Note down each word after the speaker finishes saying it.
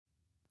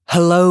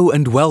Hello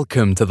and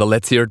welcome to the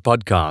Let's Hear It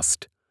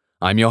podcast.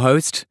 I'm your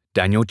host,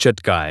 Daniel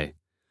Chutkai.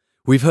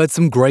 We've heard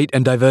some great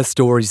and diverse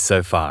stories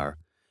so far,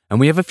 and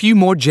we have a few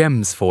more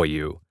gems for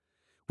you.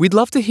 We'd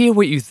love to hear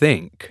what you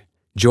think.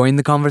 Join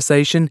the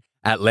conversation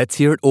at Let's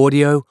Hear It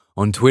Audio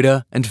on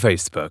Twitter and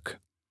Facebook.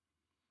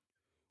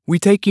 We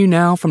take you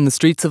now from the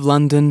streets of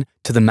London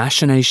to the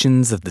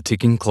machinations of the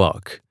ticking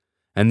clock,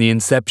 and the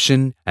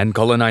inception and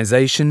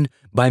colonization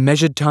by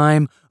measured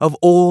time of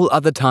all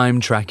other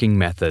time-tracking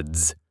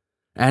methods.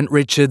 Ant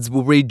Richards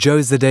will read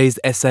Zadeh's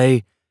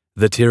essay,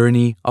 The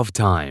Tyranny of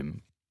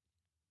Time.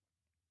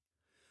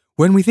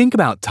 When we think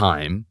about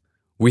time,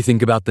 we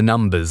think about the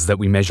numbers that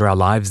we measure our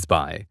lives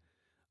by.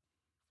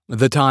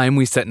 The time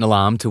we set an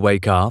alarm to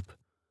wake up,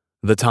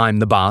 the time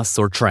the bus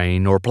or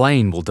train or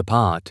plane will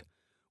depart,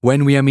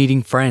 when we are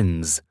meeting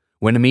friends,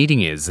 when a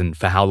meeting is and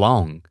for how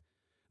long.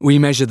 We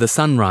measure the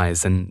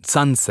sunrise and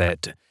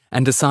sunset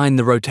and assign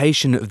the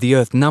rotation of the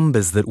Earth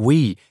numbers that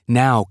we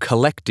now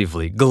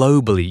collectively,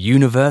 globally,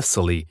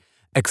 universally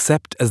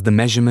accept as the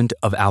measurement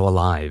of our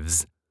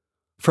lives.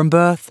 From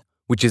birth,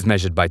 which is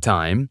measured by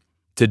time,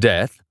 to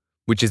death,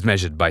 which is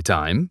measured by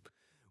time,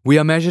 we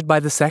are measured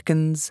by the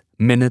seconds,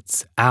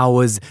 minutes,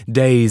 hours,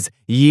 days,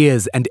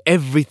 years, and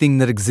everything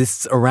that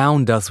exists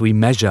around us we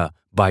measure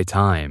by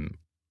time.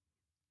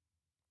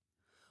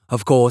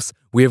 Of course,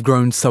 we have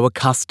grown so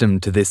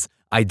accustomed to this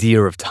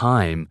idea of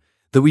time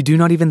that we do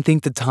not even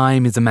think that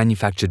time is a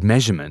manufactured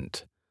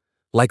measurement.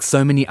 Like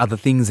so many other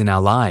things in our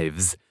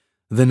lives,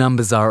 the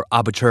numbers are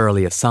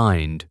arbitrarily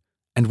assigned,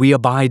 and we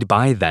abide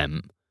by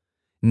them.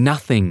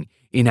 Nothing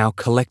in our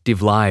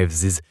collective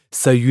lives is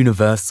so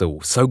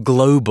universal, so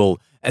global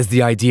as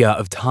the idea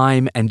of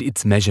time and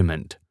its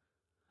measurement.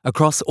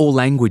 Across all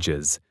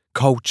languages,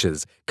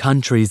 cultures,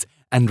 countries,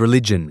 and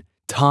religion,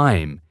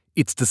 time,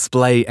 its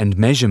display and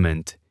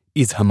measurement,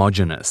 is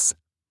homogeneous.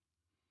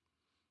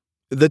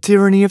 The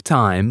Tyranny of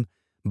Time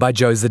by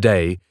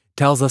Zadeh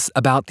tells us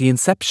about the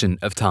inception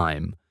of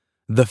time,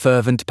 the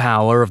fervent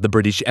power of the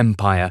British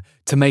Empire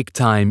to make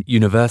time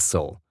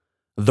universal,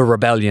 the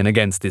rebellion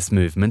against this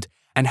movement,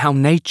 and how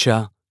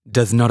nature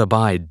does not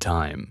abide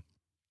time.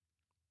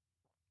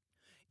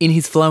 In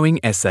his flowing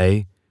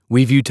essay,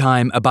 we view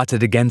time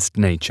abutted against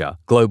nature,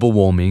 global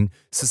warming,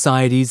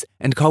 societies,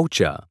 and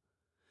culture.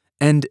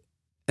 And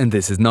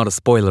this is not a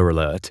spoiler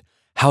alert,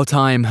 how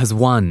time has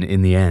won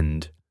in the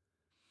end.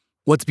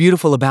 What's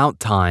beautiful about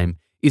time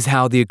is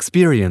how the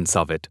experience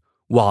of it,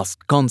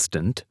 whilst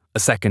constant, a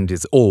second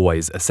is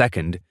always a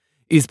second,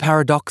 is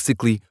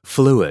paradoxically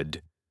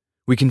fluid.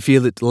 We can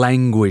feel it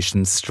languish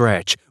and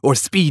stretch, or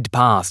speed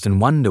past and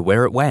wonder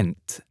where it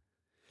went.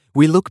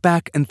 We look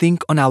back and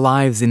think on our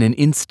lives in an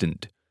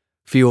instant,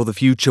 feel the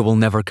future will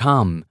never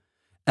come,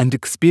 and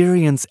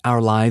experience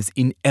our lives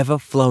in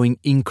ever-flowing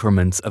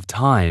increments of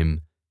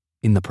time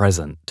in the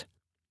present.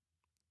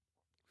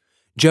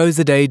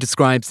 Zadeh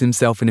describes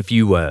himself in a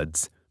few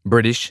words: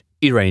 British,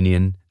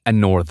 Iranian, and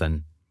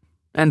Northern.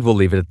 And we'll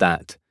leave it at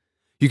that.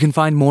 You can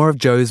find more of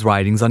Joe's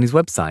writings on his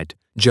website,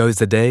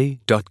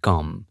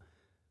 joezadeh.com.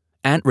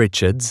 Ant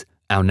Richards,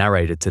 our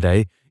narrator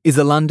today, is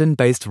a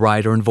London-based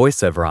writer and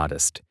voiceover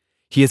artist.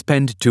 He has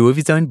penned 2 of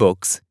his own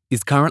books,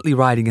 is currently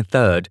writing a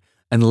 3rd,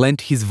 and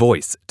lent his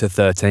voice to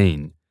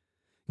 13.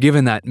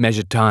 Given that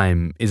measured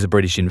time is a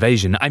British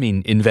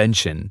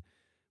invention,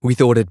 we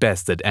thought it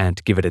best that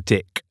Ant give it a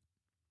tick.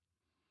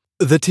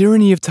 The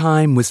Tyranny of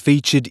Time was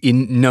featured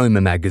in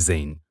Noema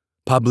magazine,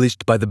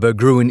 published by the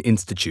Berggruen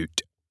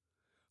Institute.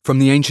 From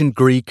the ancient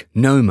Greek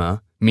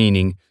Noema,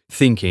 meaning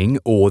thinking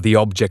or the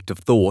object of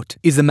thought,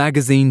 is a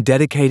magazine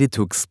dedicated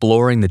to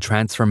exploring the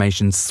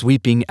transformations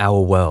sweeping our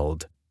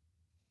world.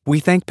 We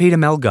thank Peter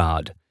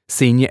Melgard,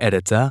 senior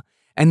editor,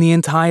 and the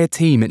entire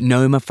team at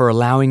Noema for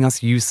allowing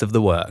us use of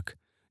the work,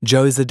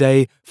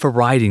 Zadeh for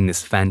writing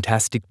this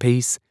fantastic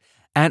piece,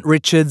 Ant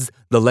Richards,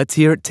 the Let's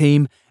Hear It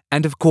team,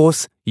 and of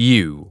course,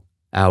 you,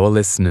 our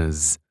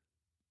listeners.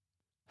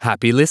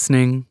 Happy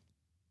listening.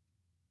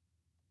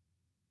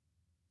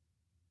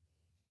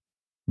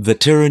 The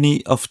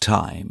Tyranny of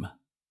Time,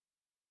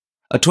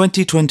 a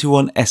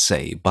 2021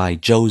 essay by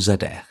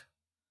Zadeh,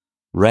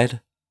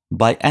 read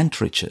by Ant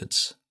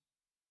Richards.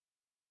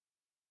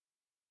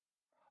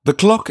 The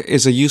clock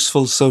is a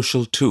useful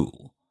social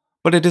tool,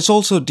 but it is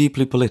also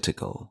deeply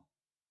political.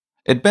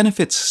 It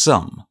benefits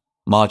some,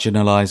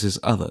 marginalizes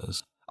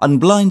others, and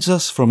blinds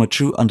us from a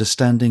true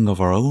understanding of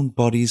our own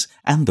bodies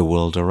and the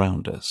world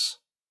around us.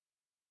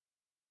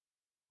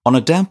 On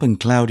a damp and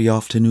cloudy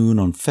afternoon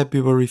on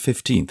February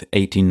 15,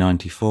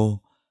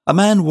 1894, a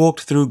man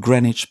walked through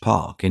Greenwich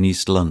Park in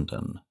East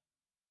London.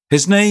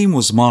 His name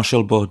was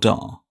Marshal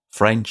Bourdon,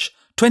 French,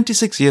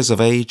 26 years of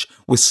age,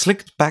 with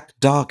slicked-back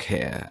dark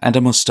hair and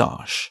a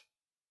moustache.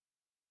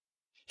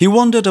 He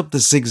wandered up the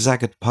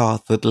zigzagged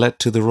path that led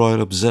to the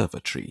Royal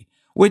Observatory,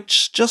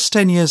 which, just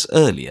 10 years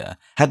earlier,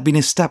 had been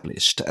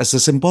established as a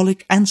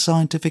symbolic and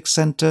scientific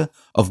centre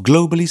of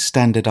globally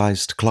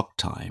standardized clock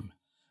time,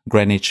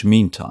 Greenwich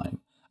Mean Time,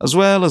 as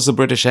well as the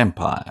British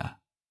Empire.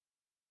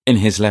 In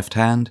his left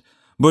hand,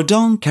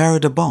 Bourdon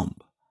carried a bomb,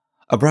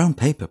 a brown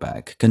paper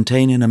bag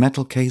containing a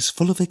metal case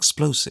full of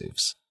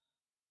explosives.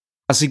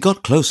 As he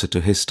got closer to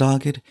his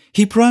target,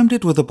 he primed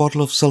it with a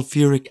bottle of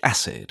sulfuric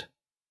acid.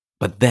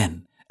 But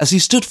then, as he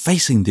stood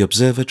facing the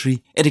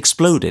observatory, it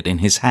exploded in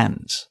his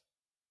hands.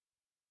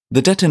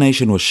 The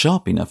detonation was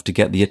sharp enough to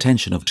get the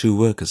attention of 2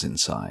 workers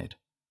inside.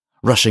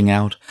 Rushing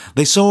out,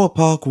 they saw a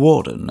park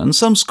warden and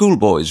some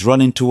schoolboys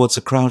running towards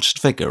a crouched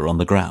figure on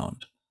the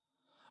ground.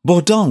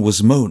 Bourdon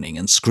was moaning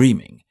and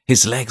screaming.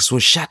 His legs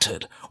were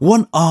shattered,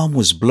 one arm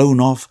was blown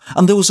off,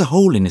 and there was a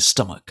hole in his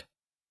stomach.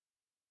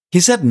 He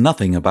said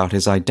nothing about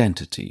his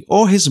identity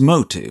or his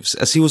motives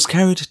as he was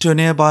carried to a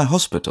nearby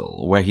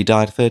hospital where he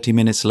died 30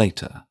 minutes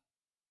later.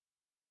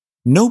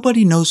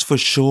 Nobody knows for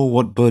sure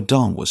what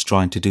Bourdon was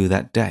trying to do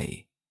that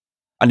day.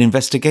 An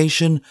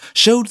investigation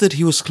showed that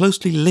he was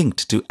closely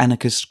linked to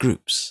anarchist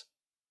groups.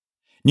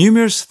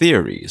 Numerous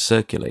theories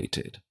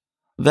circulated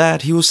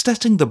that he was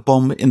testing the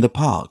bomb in the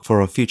park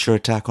for a future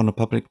attack on a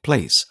public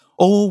place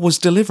or was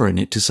delivering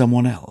it to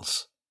someone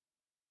else.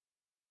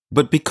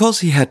 But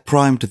because he had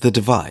primed the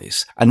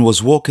device and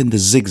was walking the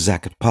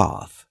zigzag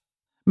path,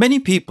 many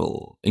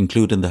people,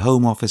 including the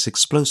Home Office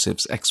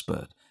explosives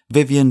expert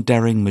Vivian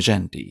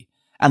Daring-Magendie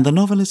and the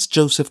novelist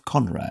Joseph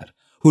Conrad,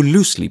 who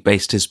loosely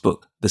based his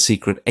book The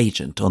Secret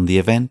Agent on the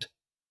event,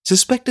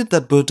 suspected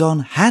that Bourdon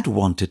had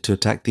wanted to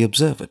attack the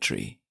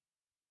observatory.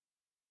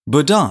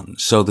 Bourdon,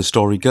 so the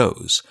story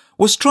goes,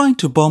 was trying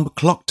to bomb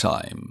clock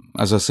time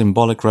as a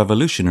symbolic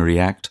revolutionary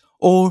act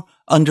or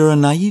under a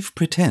naive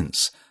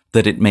pretense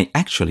that it may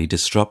actually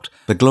disrupt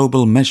the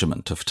global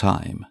measurement of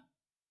time.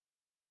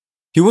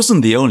 He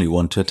wasn't the only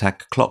one to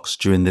attack clocks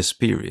during this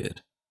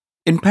period.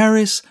 In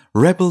Paris,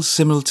 rebels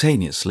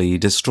simultaneously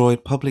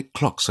destroyed public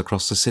clocks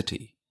across the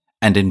city,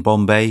 and in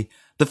Bombay,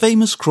 the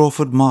famous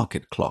Crawford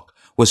Market clock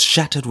was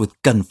shattered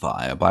with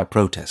gunfire by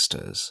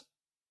protesters.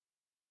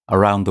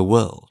 Around the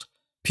world,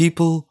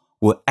 people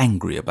were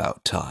angry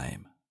about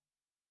time.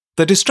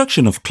 The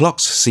destruction of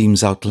clocks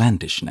seems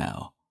outlandish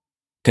now.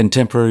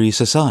 Contemporary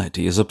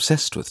society is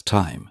obsessed with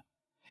time.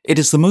 It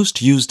is the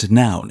most used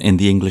noun in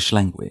the English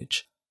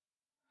language.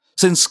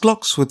 Since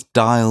clocks with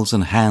dials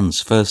and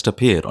hands first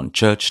appeared on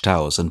church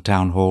towers and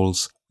town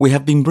halls, we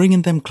have been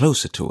bringing them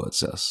closer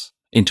towards us,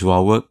 into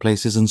our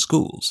workplaces and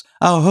schools,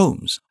 our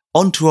homes,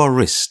 onto our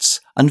wrists,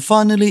 and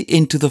finally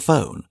into the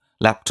phone,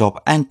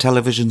 laptop and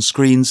television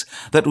screens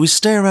that we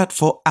stare at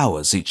for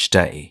hours each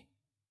day.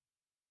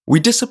 We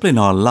discipline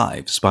our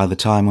lives by the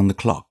time on the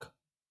clock.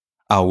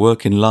 Our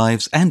working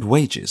lives and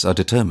wages are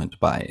determined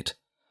by it,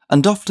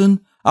 and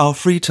often our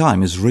free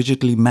time is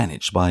rigidly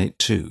managed by it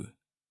too.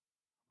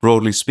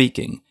 Broadly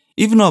speaking,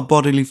 even our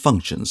bodily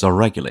functions are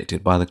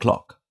regulated by the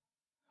clock.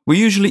 We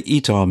usually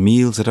eat our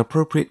meals at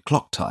appropriate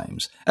clock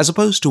times, as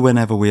opposed to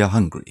whenever we are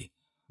hungry,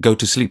 go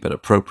to sleep at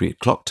appropriate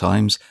clock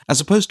times, as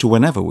opposed to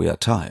whenever we are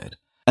tired,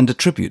 and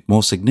attribute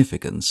more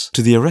significance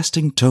to the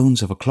arresting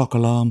tones of a clock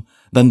alarm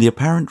than the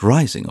apparent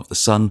rising of the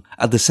sun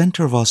at the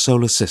center of our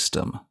solar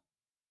system.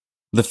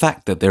 The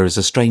fact that there is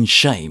a strange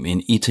shame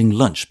in eating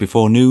lunch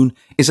before noon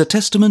is a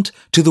testament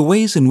to the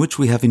ways in which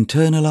we have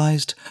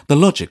internalized the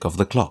logic of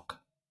the clock.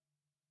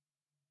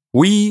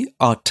 We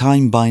are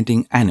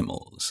time-binding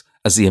animals,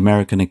 as the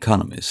American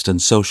economist and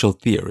social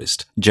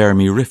theorist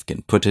Jeremy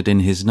Rifkin put it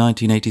in his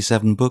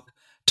 1987 book,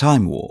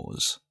 Time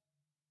Wars.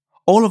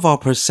 All of our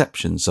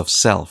perceptions of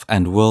self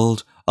and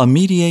world are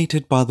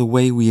mediated by the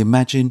way we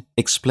imagine,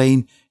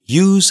 explain,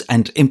 use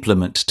and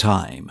implement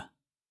time.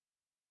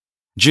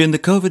 During the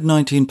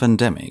COVID-19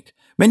 pandemic,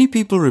 many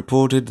people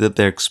reported that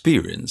their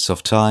experience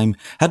of time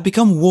had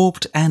become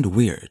warped and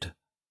weird.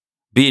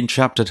 Being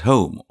trapped at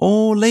home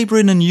or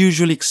laboring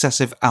unusually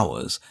excessive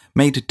hours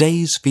made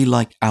days feel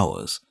like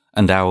hours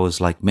and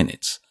hours like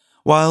minutes,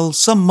 while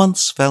some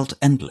months felt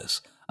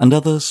endless and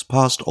others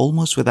passed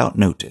almost without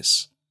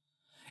notice.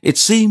 It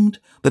seemed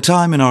the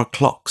time in our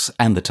clocks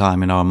and the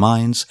time in our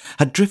minds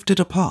had drifted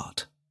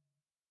apart.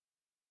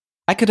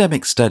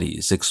 Academic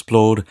studies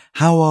explored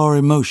how our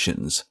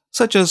emotions,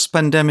 such as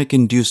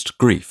pandemic-induced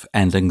grief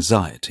and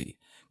anxiety,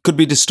 could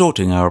be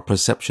distorting our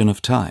perception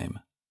of time.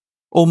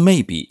 Or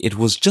maybe it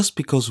was just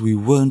because we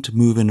weren't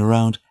moving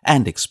around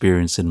and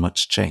experiencing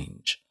much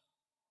change.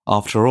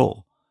 After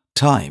all,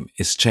 time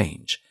is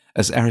change,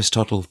 as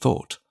Aristotle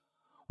thought.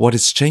 What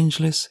is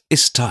changeless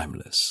is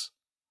timeless.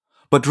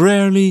 But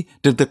rarely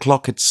did the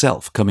clock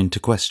itself come into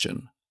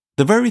question.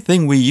 The very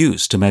thing we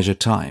use to measure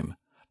time,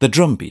 the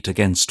drumbeat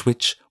against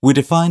which we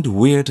defined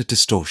weird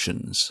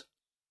distortions.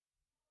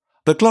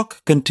 The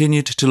clock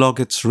continued to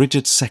log its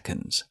rigid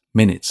seconds,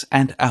 minutes,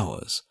 and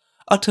hours,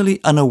 utterly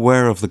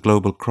unaware of the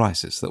global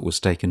crisis that was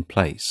taking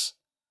place.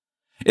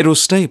 It was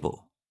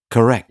stable,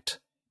 correct,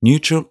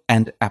 neutral,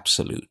 and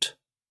absolute.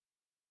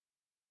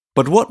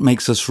 But what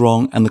makes us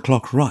wrong and the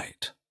clock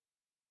right?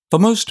 For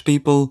most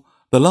people,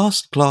 the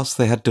last class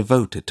they had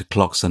devoted to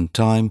clocks and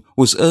time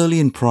was early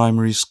in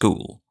primary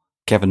school.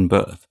 Kevin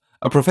Berth,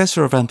 a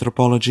professor of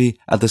anthropology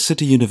at the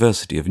City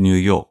University of New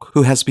York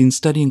who has been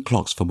studying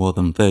clocks for more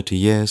than 30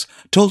 years,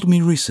 told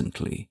me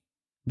recently,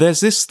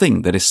 "There's this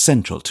thing that is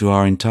central to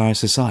our entire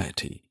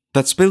society.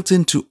 that's built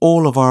into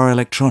all of our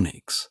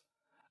electronics,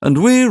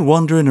 and we're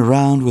wandering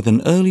around with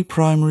an early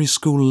primary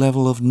school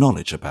level of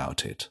knowledge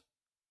about it.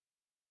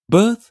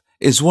 Birth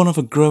is one of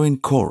a growing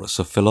chorus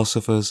of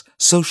philosophers,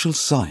 social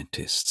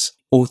scientists,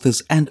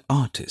 authors and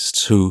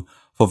artists who,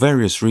 for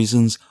various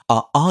reasons,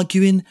 are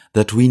arguing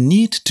that we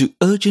need to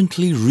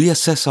urgently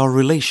reassess our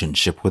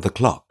relationship with the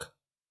clock.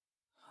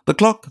 The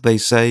clock, they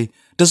say,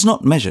 does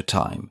not measure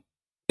time,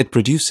 it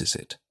produces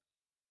it.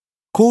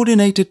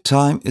 Coordinated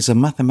time is a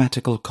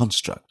mathematical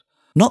construct,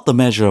 not the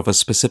measure of a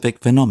specific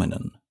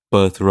phenomenon,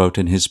 Birth wrote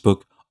in his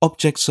book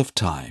Objects of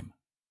Time.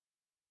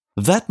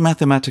 That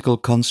mathematical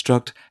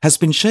construct has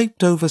been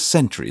shaped over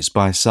centuries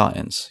by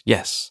science,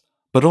 yes,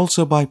 but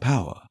also by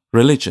power,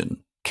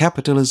 religion,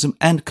 capitalism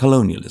and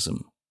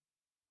colonialism.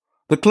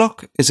 The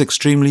clock is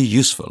extremely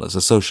useful as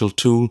a social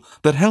tool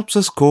that helps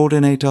us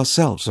coordinate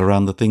ourselves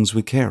around the things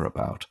we care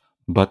about,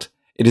 but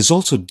it is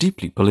also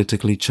deeply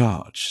politically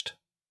charged.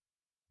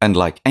 And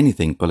like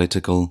anything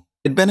political,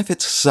 it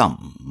benefits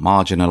some,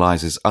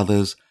 marginalizes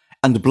others,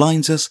 and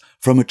blinds us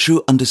from a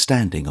true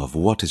understanding of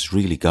what is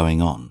really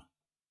going on.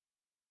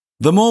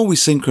 The more we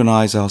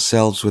synchronize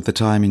ourselves with the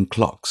timing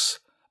clocks,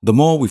 the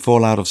more we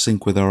fall out of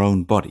sync with our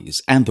own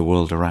bodies and the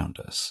world around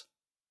us.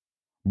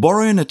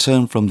 Borrowing a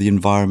term from the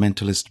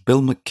environmentalist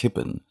Bill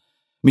McKibben,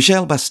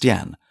 Michel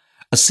Bastian,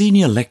 a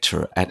senior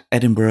lecturer at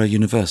Edinburgh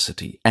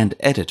University and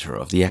editor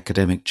of the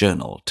academic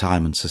journal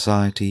Time and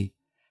Society,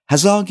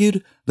 has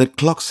argued that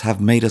clocks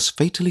have made us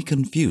fatally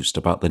confused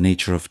about the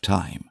nature of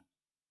time.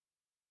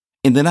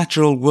 In the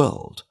natural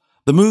world,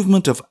 the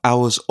movement of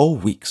hours or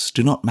weeks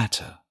do not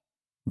matter.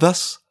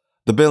 Thus,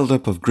 the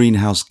buildup of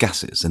greenhouse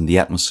gases in the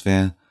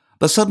atmosphere,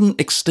 the sudden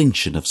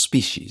extinction of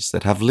species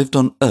that have lived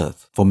on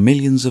Earth for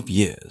millions of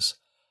years,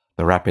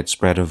 the rapid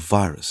spread of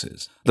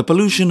viruses, the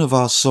pollution of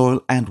our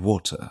soil and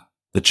water,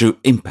 the true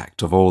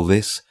impact of all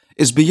this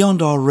is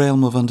beyond our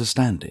realm of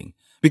understanding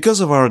because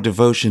of our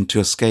devotion to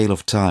a scale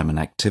of time and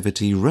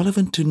activity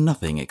relevant to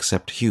nothing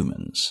except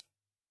humans.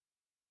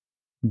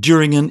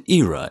 During an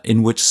era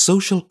in which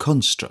social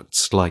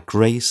constructs like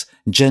race,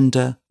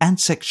 gender, and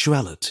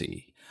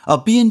sexuality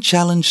are being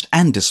challenged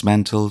and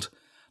dismantled,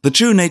 the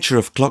true nature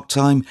of clock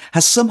time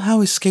has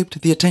somehow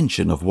escaped the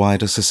attention of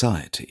wider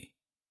society.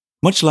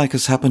 Much like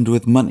has happened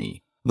with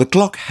money, the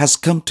clock has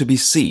come to be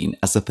seen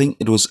as the thing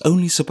it was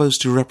only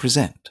supposed to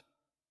represent.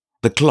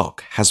 The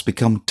clock has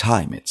become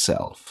time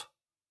itself.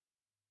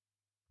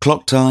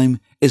 Clock time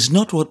is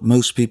not what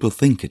most people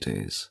think it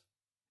is.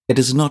 It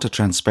is not a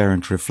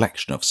transparent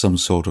reflection of some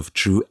sort of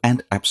true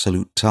and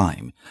absolute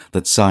time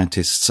that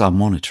scientists are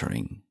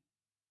monitoring.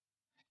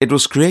 It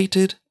was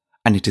created,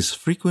 and it is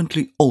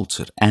frequently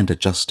altered and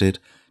adjusted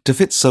to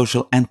fit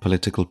social and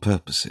political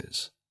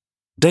purposes.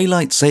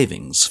 Daylight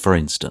savings, for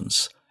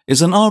instance,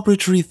 is an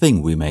arbitrary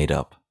thing we made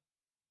up.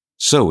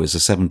 So is a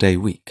 7-day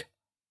week.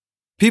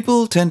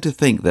 People tend to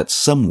think that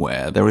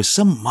somewhere there is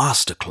some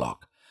master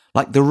clock,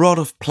 like the rod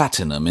of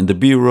platinum in the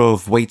Bureau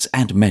of Weights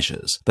and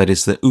Measures, that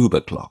is the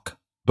Uber clock,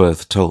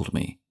 Birth told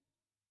me.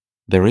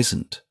 There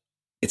isn't.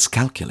 It's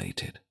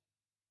calculated.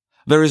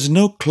 There is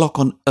no clock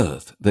on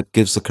Earth that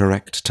gives the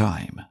correct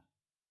time.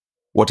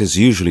 What is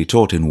usually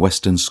taught in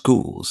Western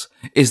schools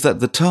is that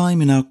the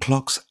time in our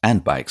clocks,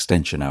 and by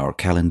extension our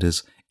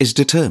calendars, is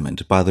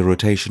determined by the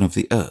rotation of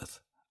the Earth,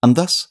 and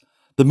thus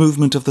the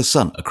movement of the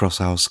Sun across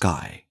our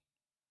sky.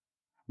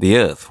 The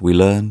Earth, we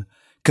learn,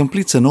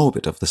 completes an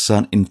orbit of the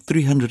Sun in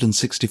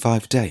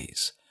 365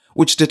 days,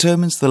 which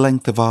determines the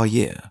length of our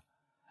year,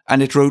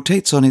 and it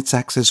rotates on its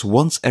axis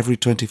once every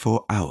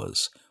 24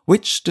 hours,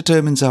 which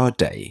determines our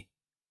day.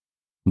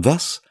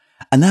 Thus,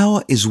 an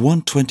hour is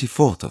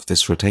 1/24th of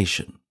this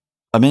rotation,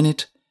 a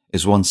minute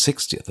is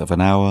 1/60th of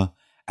an hour,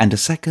 and a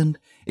second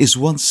is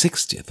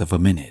 1/60th of a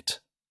minute.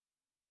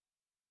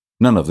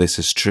 None of this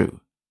is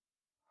true.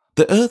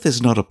 The Earth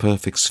is not a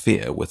perfect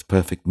sphere with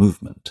perfect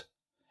movement.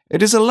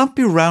 It is a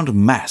lumpy round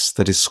mass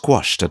that is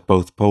squashed at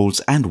both poles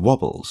and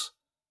wobbles.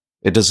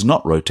 It does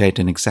not rotate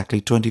in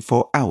exactly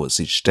 24 hours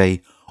each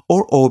day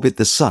or orbit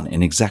the Sun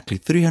in exactly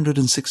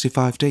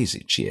 365 days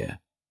each year.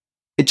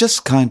 It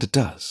just kinda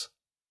does.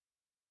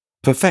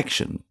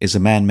 Perfection is a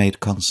man-made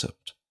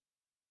concept.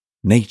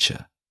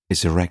 Nature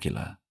is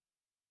irregular.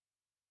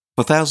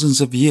 For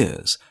thousands of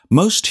years,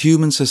 most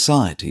human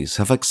societies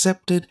have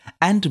accepted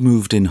and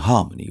moved in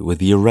harmony with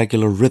the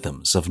irregular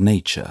rhythms of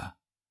nature,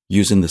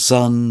 using the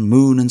sun,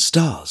 moon, and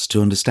stars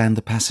to understand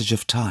the passage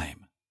of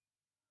time.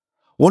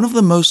 One of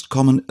the most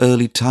common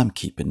early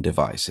timekeeping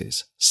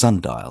devices,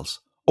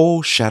 sundials,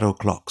 or shadow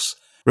clocks,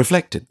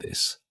 reflected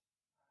this.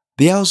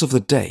 The hours of the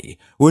day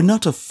were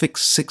not of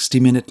fixed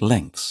 60-minute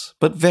lengths,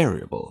 but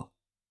variable.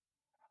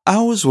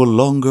 Hours were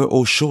longer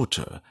or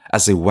shorter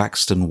as they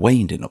waxed and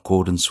waned in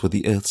accordance with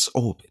the Earth's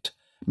orbit,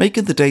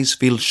 making the days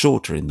feel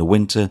shorter in the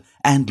winter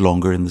and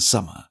longer in the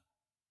summer.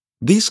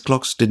 These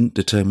clocks didn't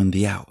determine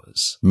the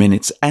hours,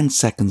 minutes, and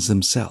seconds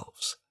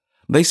themselves.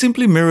 They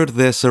simply mirrored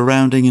their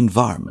surrounding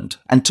environment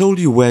and told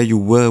you where you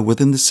were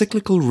within the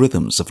cyclical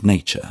rhythms of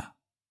nature.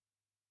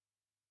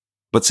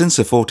 But since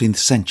the 14th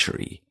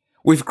century,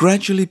 we've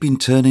gradually been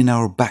turning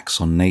our backs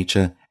on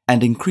nature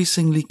and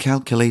increasingly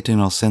calculating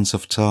our sense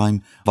of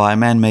time via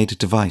man-made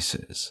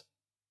devices.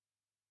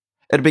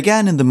 It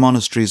began in the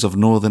monasteries of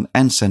northern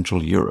and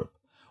central Europe,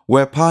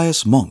 where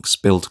pious monks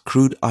built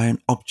crude iron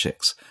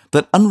objects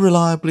that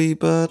unreliably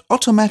but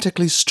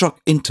automatically struck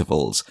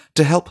intervals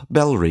to help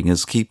bell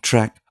ringers keep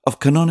track of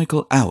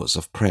canonical hours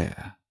of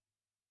prayer.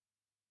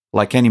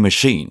 Like any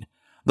machine,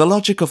 the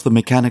logic of the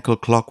mechanical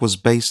clock was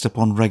based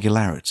upon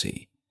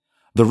regularity,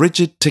 the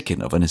rigid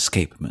ticking of an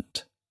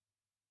escapement.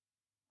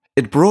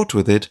 It brought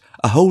with it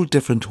a whole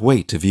different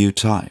way to view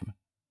time,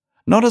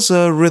 not as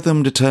a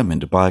rhythm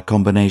determined by a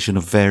combination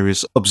of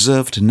various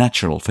observed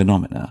natural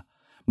phenomena,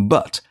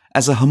 but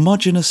as a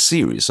homogeneous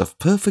series of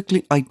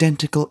perfectly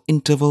identical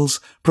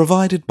intervals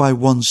provided by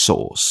one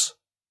source.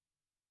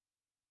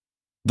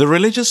 The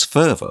religious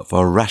fervor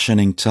for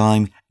rationing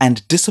time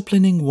and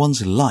disciplining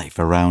one's life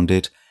around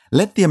it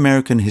led the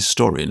American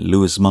historian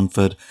Lewis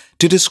Mumford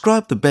to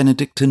describe the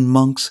Benedictine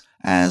monks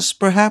as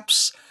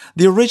perhaps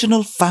the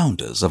original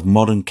founders of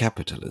modern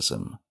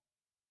capitalism.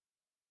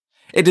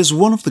 It is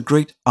one of the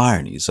great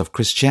ironies of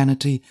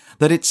Christianity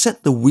that it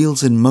set the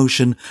wheels in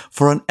motion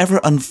for an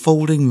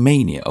ever-unfolding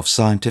mania of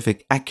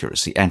scientific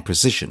accuracy and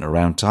precision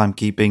around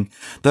timekeeping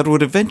that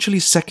would eventually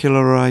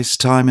secularize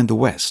time in the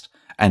West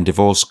and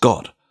divorce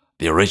God,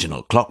 the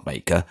original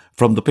clockmaker,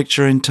 from the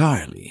picture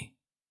entirely.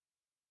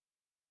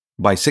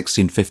 By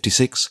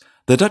 1656,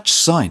 the Dutch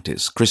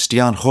scientist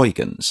Christiaan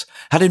Huygens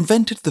had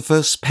invented the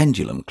first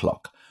pendulum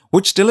clock,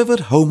 which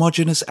delivered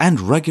homogeneous and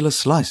regular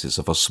slices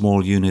of a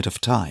small unit of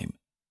time.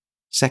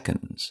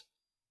 Seconds.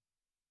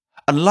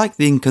 Unlike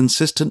the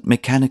inconsistent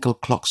mechanical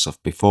clocks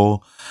of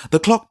before, the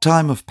clock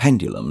time of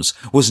pendulums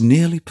was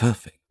nearly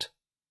perfect.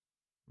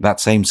 That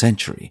same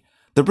century,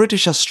 the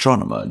British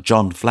astronomer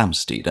John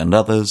Flamsteed and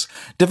others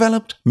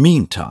developed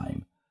mean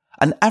time,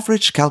 an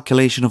average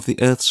calculation of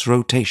the Earth's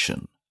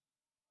rotation.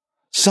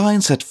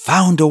 Science had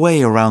found a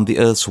way around the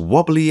Earth's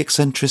wobbly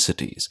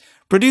eccentricities,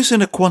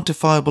 producing a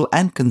quantifiable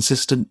and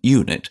consistent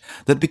unit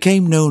that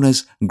became known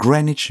as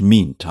Greenwich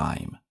Mean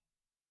Time.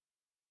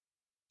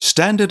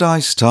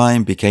 Standardized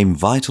time became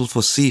vital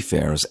for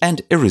seafarers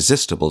and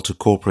irresistible to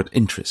corporate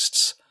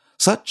interests.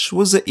 Such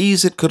was the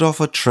ease it could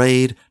offer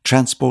trade,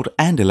 transport,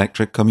 and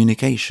electric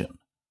communication.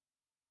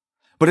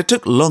 But it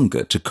took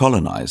longer to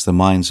colonize the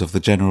minds of the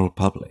general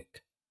public.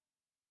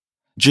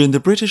 During the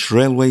British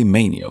railway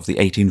mania of the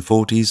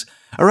 1840s,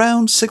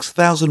 around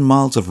 6,000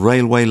 miles of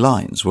railway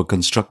lines were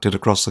constructed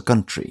across the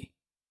country.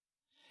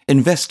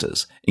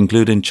 Investors,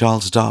 including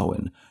Charles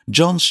Darwin,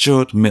 John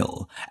Stuart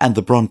Mill, and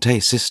the Bronte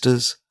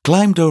sisters,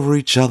 climbed over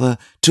each other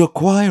to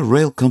acquire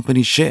rail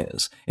company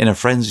shares in a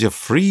frenzy of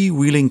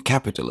freewheeling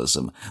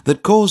capitalism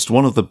that caused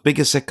one of the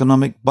biggest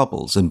economic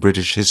bubbles in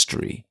British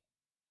history.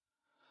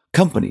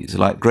 Companies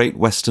like Great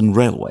Western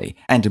Railway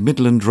and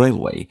Midland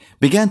Railway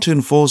began to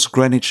enforce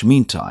Greenwich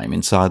Mean Time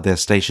inside their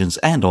stations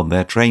and on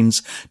their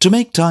trains to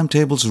make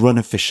timetables run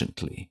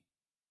efficiently.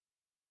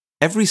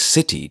 Every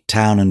city,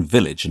 town and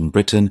village in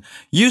Britain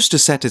used to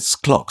set its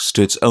clocks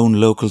to its own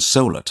local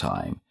solar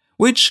time,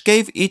 which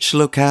gave each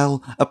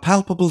locale a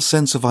palpable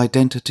sense of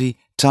identity,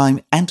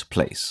 time and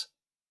place.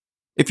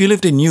 If you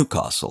lived in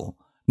Newcastle,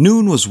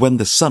 noon was when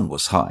the sun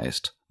was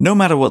highest, no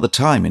matter what the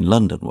time in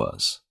London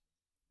was.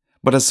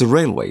 But as the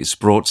railways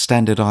brought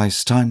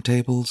standardized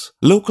timetables,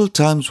 local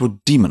times were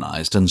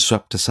demonized and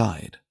swept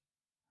aside.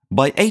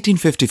 By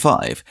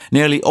 1855,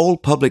 nearly all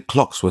public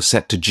clocks were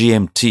set to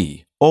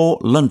GMT, or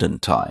London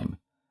time,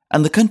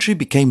 and the country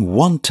became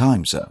one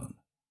time zone.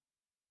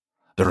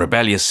 The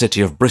rebellious city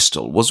of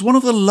Bristol was one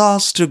of the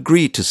last to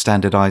agree to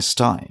standardized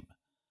time.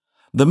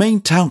 The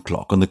main town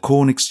clock on the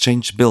Corn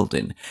Exchange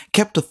building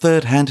kept a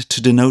third hand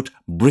to denote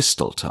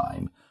Bristol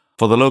time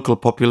for the local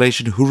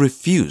population who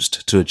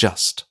refused to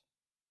adjust.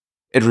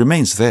 It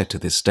remains there to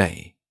this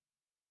day.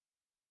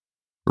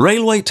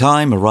 Railway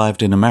time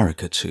arrived in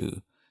America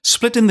too,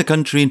 splitting the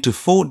country into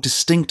 4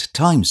 distinct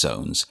time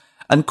zones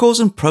and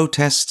causing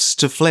protests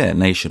to flare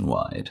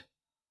nationwide.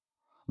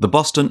 The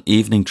Boston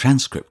Evening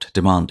Transcript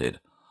demanded,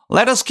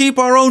 "Let us keep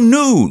our own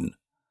noon,"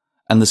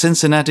 and the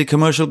Cincinnati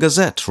Commercial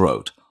Gazette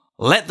wrote,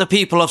 "Let the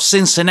people of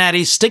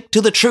Cincinnati stick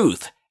to the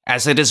truth,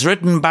 as it is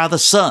written by the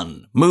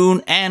sun,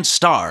 moon, and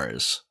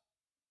stars."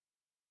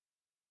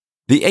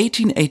 The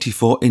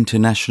 1884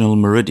 International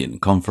Meridian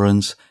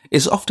Conference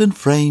is often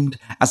framed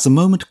as the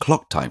moment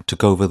clock time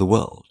took over the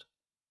world.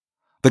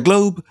 The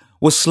globe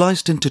was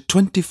sliced into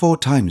 24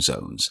 time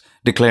zones,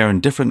 declaring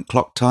different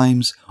clock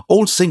times,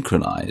 all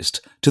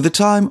synchronized to the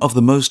time of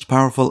the most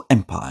powerful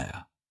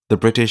empire, the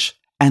British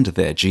and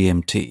their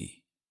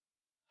GMT.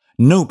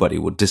 Nobody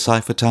would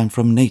decipher time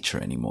from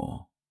nature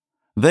anymore.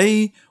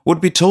 They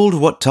would be told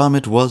what time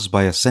it was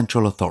by a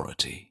central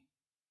authority.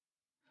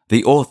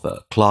 The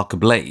author, Clark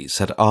Blaze,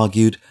 had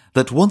argued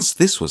that once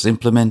this was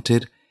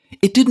implemented,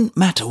 it didn't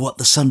matter what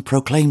the sun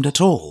proclaimed at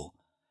all.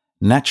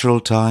 Natural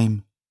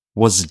time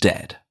was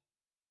dead.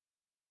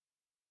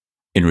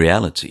 In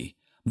reality,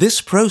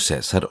 this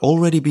process had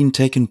already been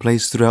taking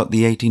place throughout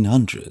the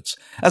 1800s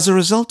as a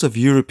result of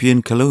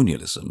European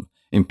colonialism,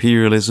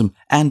 imperialism,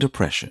 and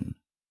oppression.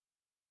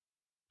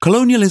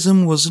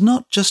 Colonialism was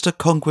not just a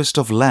conquest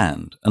of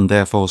land and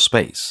therefore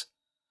space,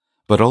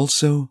 but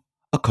also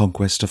a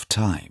conquest of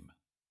time.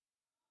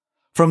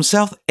 From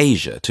South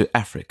Asia to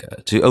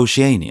Africa to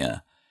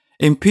Oceania,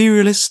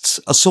 imperialists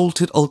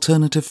assaulted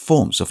alternative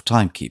forms of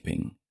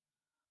timekeeping.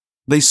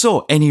 They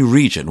saw any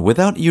region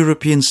without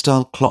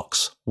European-style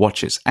clocks,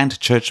 watches, and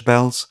church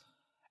bells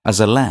as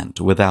a land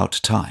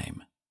without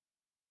time.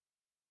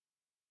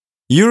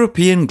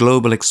 European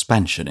global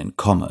expansion in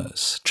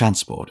commerce,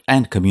 transport,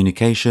 and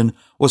communication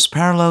was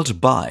paralleled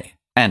by,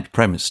 and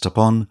premised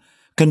upon,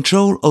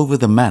 control over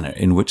the manner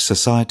in which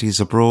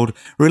societies abroad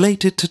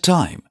related to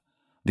time.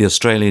 The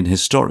Australian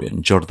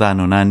historian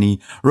Giordano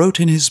Nanni wrote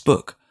in his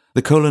book,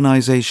 The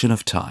Colonization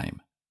of Time.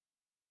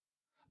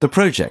 The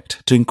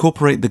project to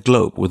incorporate the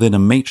globe within a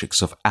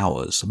matrix of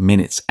hours,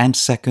 minutes, and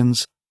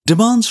seconds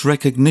demands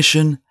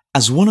recognition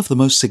as one of the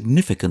most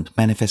significant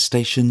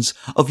manifestations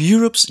of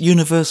Europe's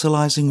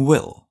universalizing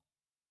will.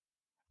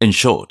 In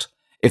short,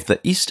 if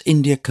the East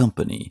India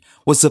Company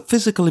was the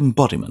physical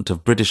embodiment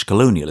of British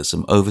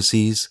colonialism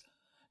overseas,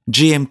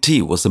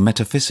 GMT was the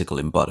metaphysical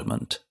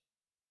embodiment.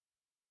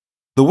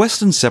 The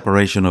Western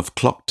separation of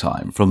clock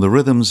time from the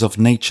rhythms of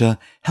nature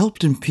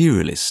helped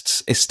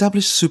imperialists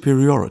establish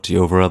superiority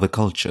over other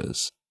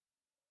cultures.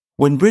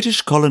 When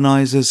British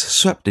colonizers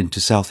swept into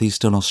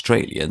southeastern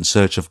Australia in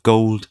search of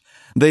gold,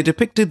 they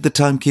depicted the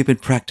timekeeping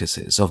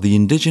practices of the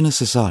indigenous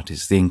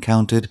societies they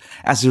encountered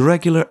as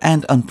irregular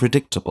and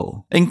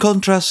unpredictable, in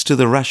contrast to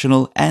the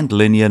rational and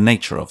linear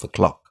nature of the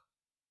clock.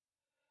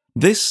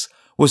 This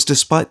was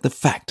despite the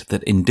fact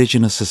that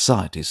indigenous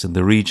societies in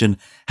the region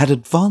had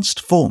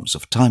advanced forms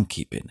of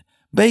timekeeping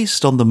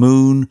based on the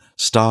moon,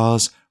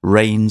 stars,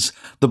 rains,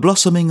 the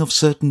blossoming of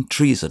certain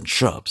trees and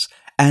shrubs,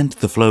 and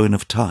the flowing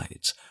of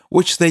tides,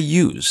 which they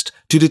used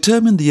to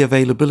determine the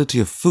availability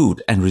of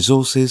food and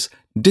resources,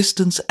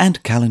 distance,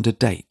 and calendar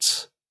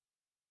dates.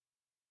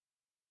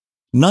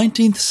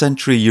 19th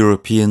century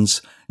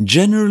Europeans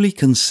generally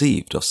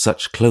conceived of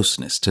such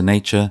closeness to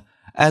nature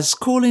as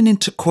calling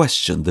into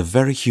question the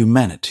very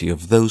humanity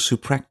of those who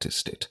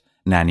practiced it,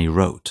 Nanni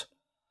wrote.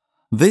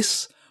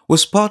 This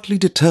was partly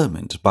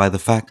determined by the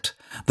fact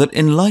that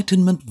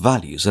Enlightenment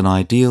values and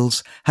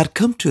ideals had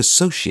come to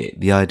associate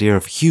the idea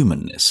of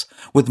humanness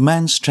with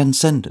man's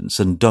transcendence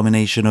and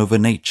domination over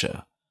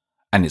nature,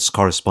 and its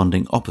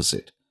corresponding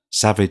opposite,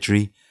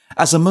 savagery,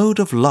 as a mode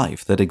of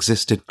life that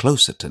existed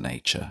closer to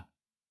nature.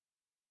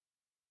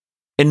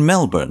 In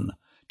Melbourne,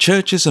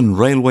 churches and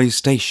railway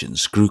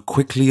stations grew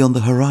quickly on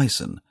the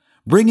horizon,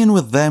 bringing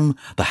with them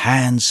the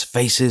hands,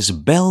 faces,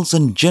 bells,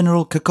 and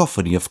general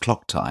cacophony of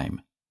clock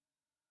time.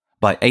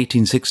 By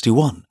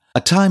 1861, a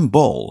time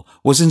ball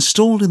was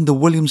installed in the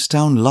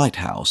Williamstown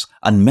Lighthouse,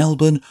 and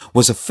Melbourne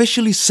was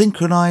officially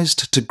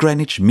synchronized to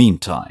Greenwich Mean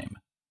Time.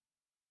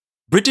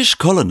 British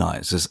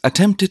colonizers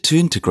attempted to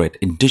integrate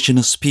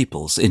indigenous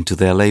peoples into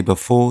their labor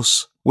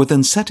force with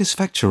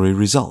unsatisfactory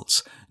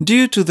results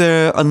due to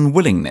their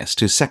unwillingness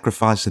to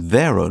sacrifice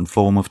their own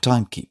form of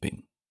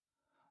timekeeping.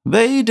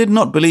 They did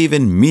not believe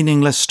in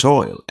meaningless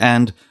toil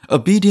and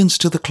obedience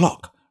to the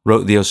clock,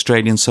 wrote the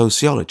Australian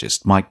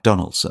sociologist Mike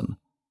Donaldson.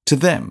 To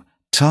them,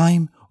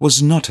 time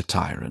was not a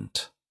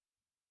tyrant.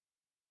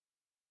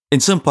 In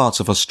some parts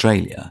of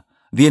Australia,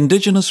 the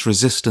indigenous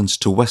resistance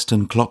to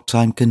Western clock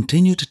time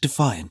continued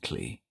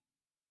defiantly.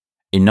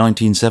 In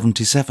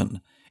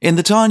 1977, in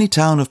the tiny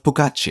town of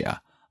Pugacia,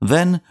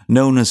 then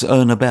known as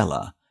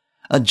Ernabella,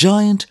 a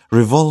giant,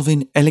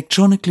 revolving,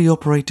 electronically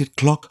operated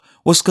clock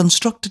was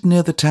constructed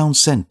near the town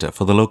centre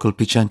for the local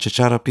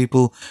Pichanchachara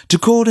people to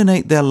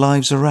coordinate their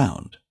lives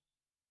around.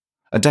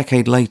 A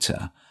decade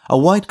later, a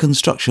white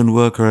construction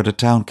worker at a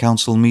town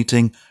council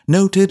meeting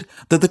noted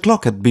that the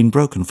clock had been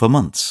broken for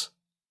months.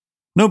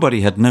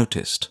 Nobody had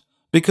noticed,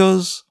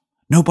 because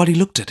nobody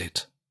looked at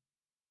it.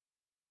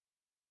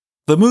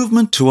 The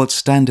movement towards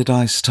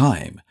standardized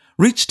time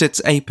reached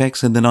its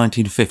apex in the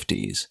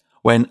 1950s,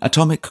 when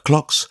atomic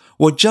clocks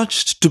were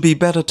judged to be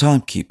better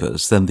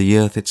timekeepers than the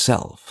Earth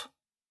itself.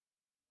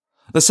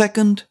 The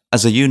second,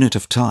 as a unit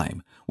of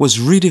time, was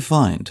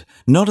redefined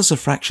not as a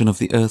fraction of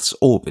the Earth's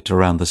orbit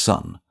around the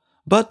Sun,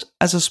 but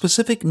as a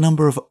specific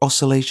number of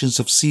oscillations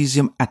of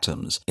cesium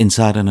atoms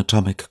inside an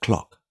atomic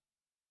clock.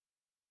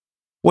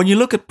 When you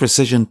look at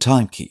precision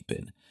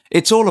timekeeping,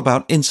 it's all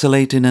about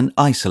insulating and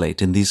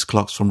isolating these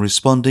clocks from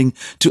responding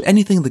to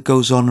anything that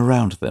goes on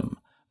around them,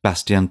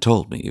 Bastian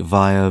told me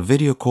via a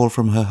video call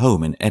from her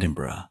home in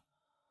Edinburgh.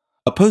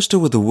 A poster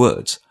with the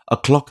words, "A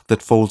clock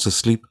that falls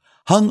asleep,"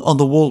 hung on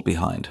the wall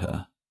behind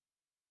her.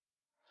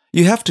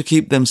 You have to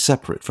keep them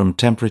separate from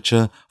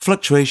temperature,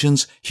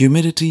 fluctuations,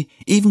 humidity,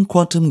 even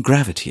quantum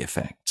gravity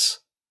effects.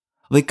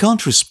 They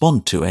can't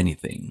respond to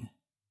anything.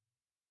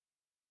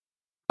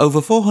 Over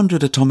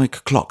 400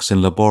 atomic clocks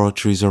in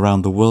laboratories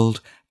around the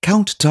world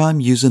count time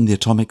using the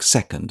atomic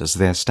second as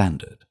their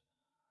standard.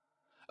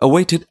 A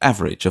weighted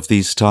average of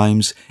these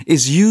times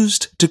is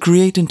used to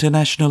create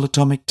International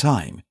Atomic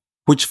Time,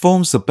 which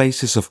forms the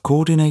basis of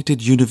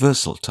Coordinated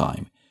Universal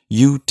Time,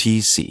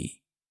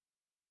 UTC.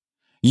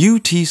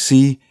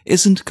 UTC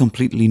isn't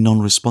completely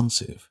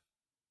non-responsive.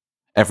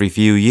 Every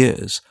few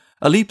years,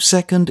 a leap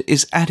second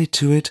is added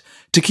to it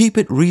to keep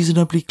it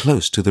reasonably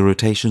close to the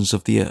rotations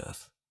of the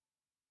Earth.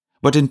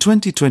 But in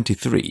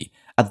 2023,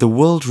 at the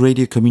World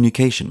Radio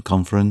Communication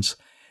Conference,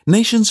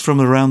 nations from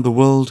around the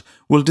world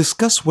will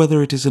discuss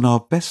whether it is in our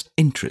best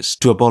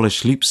interest to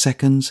abolish leap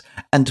seconds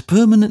and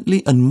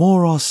permanently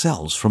unmoor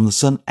ourselves from the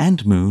Sun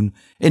and Moon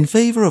in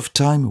favor of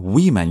time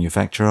we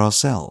manufacture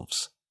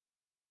ourselves.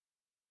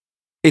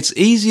 It's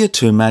easier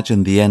to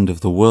imagine the end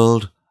of the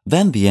world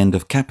than the end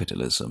of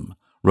capitalism,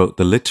 wrote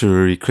the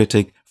literary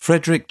critic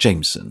Frederick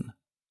Jameson.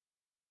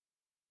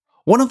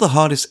 One of the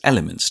hardest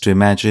elements to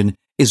imagine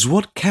is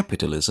what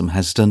capitalism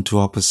has done to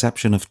our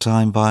perception of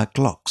time via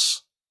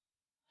clocks.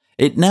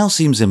 It now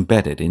seems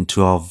embedded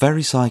into our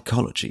very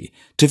psychology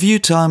to view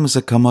time as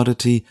a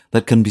commodity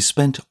that can be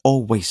spent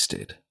or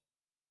wasted.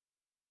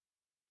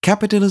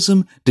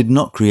 Capitalism did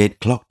not create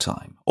clock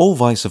time, or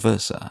vice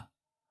versa,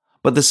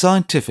 but the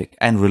scientific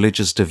and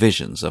religious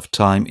divisions of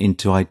time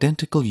into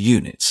identical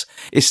units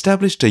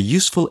established a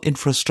useful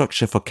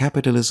infrastructure for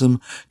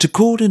capitalism to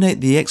coordinate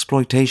the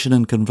exploitation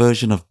and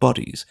conversion of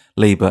bodies,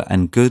 labor,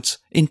 and goods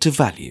into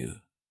value.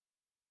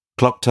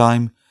 Clock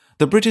time,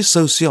 the British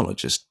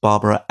sociologist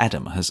Barbara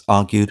Adam has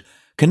argued,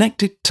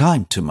 connected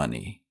time to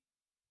money.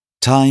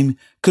 Time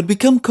could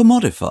become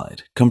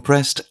commodified,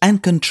 compressed,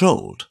 and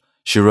controlled,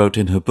 she wrote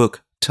in her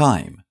book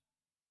Time.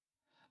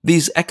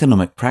 These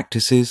economic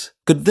practices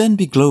could then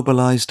be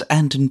globalized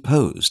and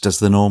imposed as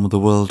the norm the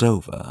world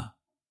over.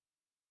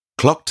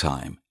 Clock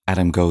time,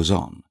 Adam goes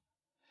on,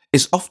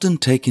 is often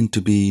taken to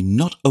be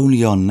not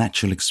only our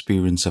natural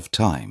experience of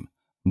time,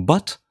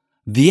 but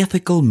the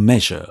ethical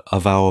measure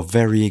of our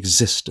very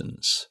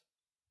existence.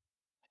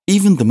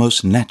 Even the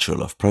most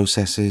natural of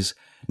processes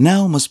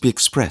now must be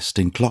expressed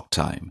in clock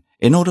time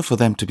in order for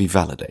them to be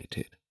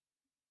validated.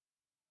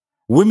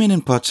 Women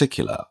in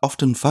particular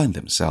often find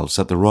themselves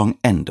at the wrong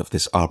end of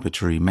this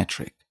arbitrary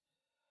metric.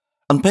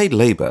 Unpaid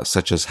labor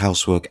such as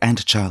housework and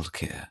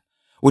childcare,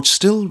 which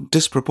still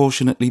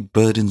disproportionately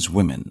burdens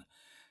women,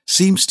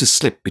 seems to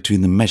slip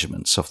between the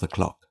measurements of the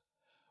clock,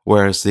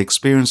 whereas the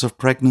experience of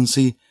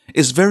pregnancy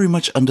is very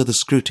much under the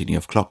scrutiny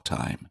of clock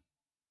time.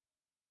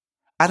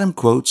 Adam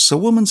quotes a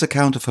woman's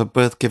account of her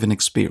birth-given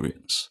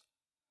experience.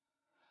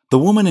 The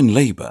woman in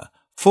labor,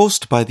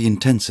 forced by the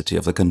intensity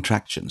of the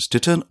contractions to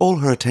turn all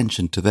her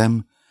attention to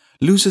them,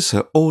 loses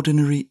her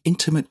ordinary,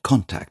 intimate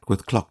contact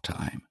with clock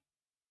time.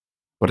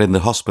 But in the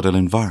hospital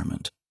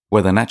environment,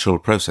 where the natural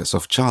process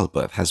of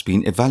childbirth has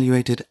been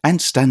evaluated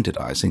and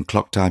standardized in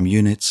clock time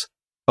units,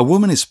 a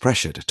woman is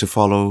pressured to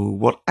follow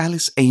what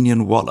Alice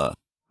Anion Waller,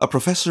 a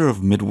professor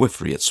of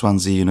midwifery at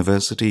Swansea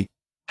University,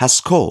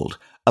 has called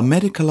a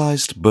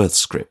medicalized birth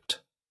script.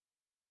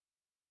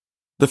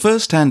 The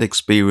first-hand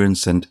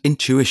experience and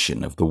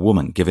intuition of the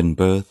woman given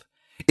birth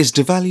is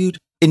devalued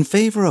in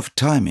favor of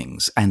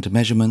timings and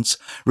measurements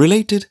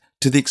related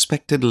to the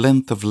expected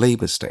length of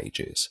labor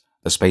stages,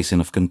 the spacing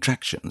of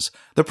contractions,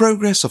 the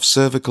progress of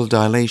cervical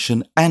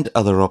dilation, and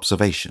other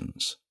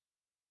observations.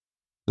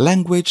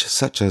 Language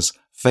such as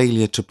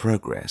failure to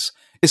progress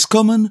is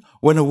common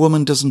when a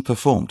woman doesn't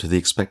perform to the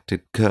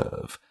expected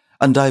curve,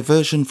 and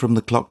diversion from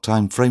the clock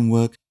time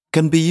framework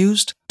can be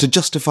used to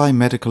justify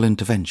medical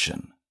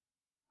intervention.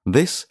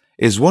 This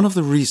is one of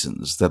the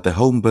reasons that the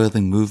home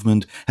birthing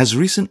movement has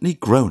recently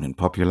grown in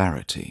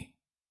popularity.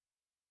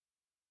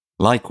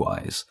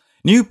 Likewise,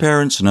 new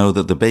parents know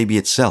that the baby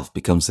itself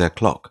becomes their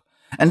clock,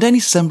 and any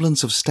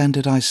semblance of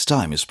standardized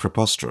time is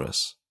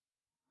preposterous.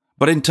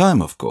 But in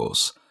time, of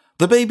course,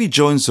 the baby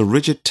joins the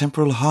rigid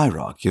temporal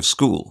hierarchy of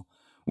school,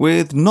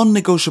 with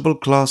non-negotiable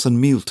class and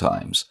meal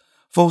times,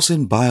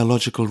 forcing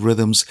biological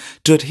rhythms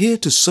to adhere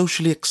to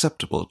socially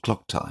acceptable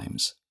clock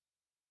times.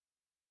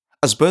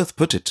 As Birth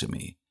put it to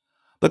me,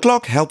 the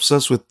clock helps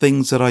us with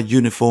things that are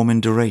uniform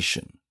in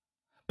duration.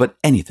 But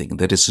anything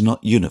that is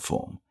not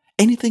uniform,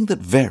 anything that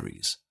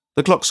varies,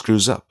 the clock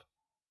screws up.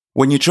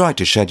 When you try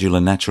to schedule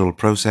a natural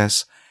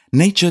process,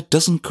 nature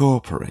doesn't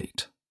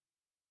cooperate.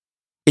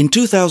 In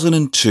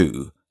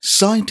 2002,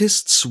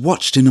 scientists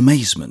watched in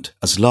amazement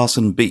as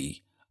Larsen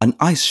B, an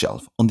ice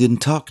shelf on the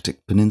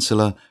Antarctic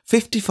Peninsula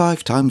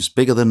 55 times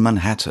bigger than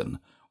Manhattan,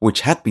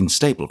 which had been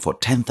stable for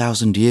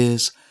 10,000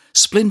 years,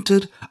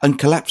 splintered and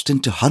collapsed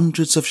into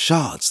hundreds of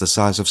shards the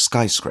size of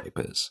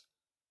skyscrapers.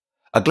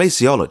 A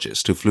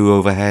glaciologist who flew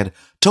overhead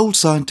told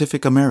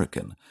Scientific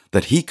American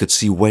that he could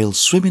see whales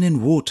swimming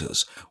in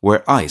waters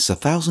where ice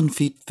 1,000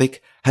 feet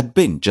thick had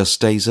been just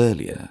days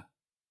earlier.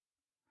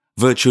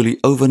 Virtually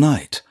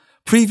overnight,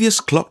 previous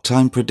clock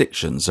time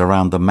predictions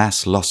around the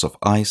mass loss of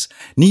ice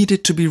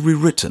needed to be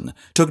rewritten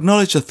to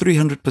acknowledge a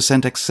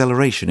 300%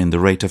 acceleration in the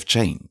rate of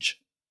change.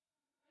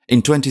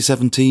 In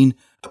 2017,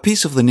 a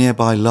piece of the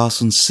nearby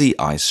Larsen C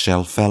ice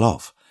shelf fell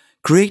off,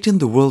 creating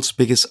the world's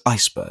biggest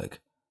iceberg,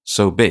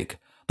 so big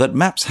that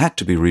maps had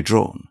to be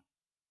redrawn.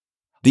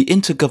 The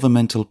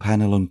Intergovernmental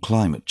Panel on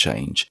Climate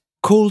Change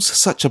calls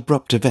such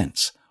abrupt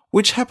events,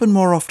 which happen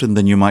more often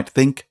than you might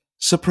think,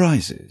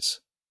 surprises.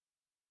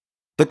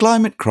 The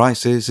climate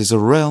crisis is a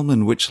realm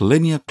in which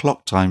linear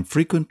clock time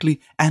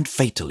frequently and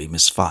fatally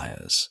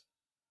misfires.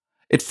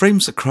 It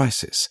frames a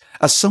crisis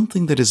as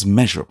something that is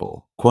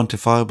measurable,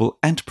 quantifiable,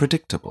 and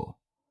predictable.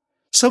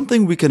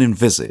 Something we can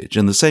envisage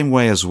in the same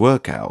way as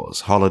work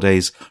hours,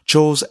 holidays,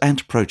 chores,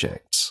 and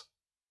projects.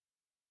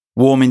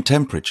 Warming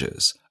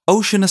temperatures,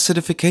 ocean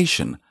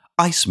acidification,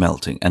 ice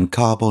melting, and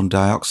carbon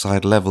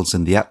dioxide levels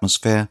in the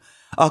atmosphere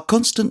are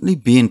constantly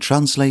being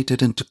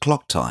translated into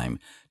clock time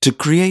to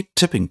create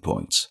tipping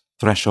points,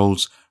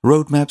 thresholds,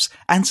 roadmaps,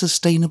 and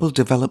sustainable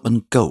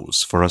development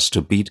goals for us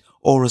to beat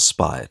or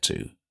aspire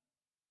to.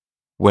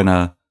 When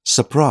a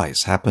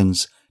surprise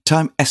happens,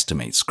 time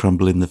estimates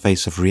crumble in the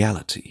face of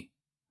reality.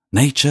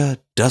 Nature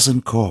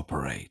doesn't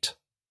cooperate.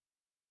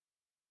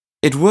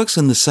 It works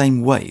in the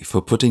same way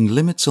for putting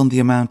limits on the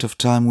amount of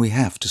time we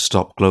have to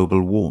stop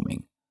global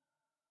warming.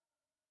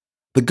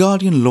 The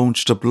Guardian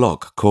launched a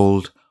blog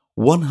called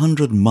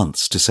 100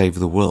 Months to Save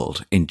the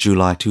World in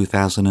July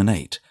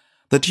 2008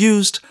 that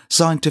used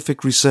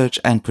scientific research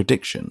and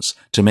predictions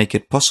to make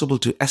it possible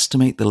to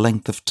estimate the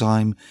length of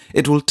time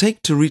it will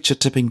take to reach a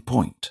tipping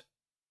point.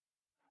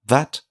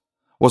 That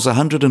was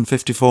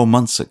 154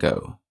 months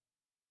ago.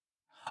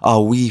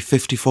 Are we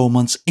 54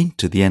 months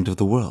into the end of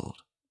the world?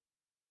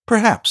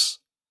 Perhaps.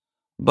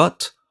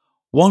 But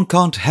one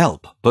can't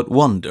help but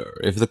wonder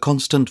if the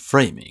constant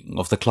framing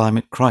of the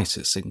climate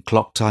crisis in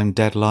clock time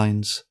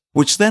deadlines,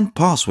 which then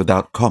pass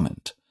without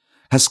comment,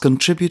 has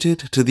contributed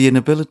to the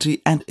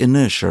inability and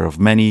inertia of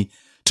many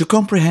to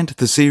comprehend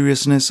the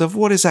seriousness of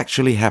what is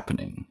actually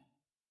happening.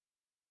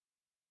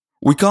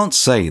 We can't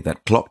say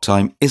that clock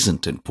time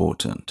isn't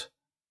important.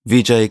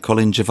 Vijay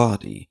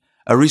Kolinjavadi,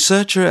 a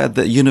researcher at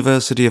the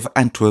University of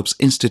Antwerp's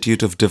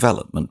Institute of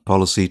Development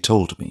Policy,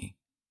 told me,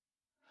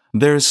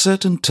 "There are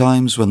certain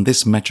times when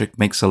this metric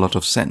makes a lot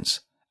of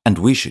sense, and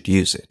we should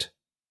use it.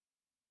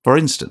 For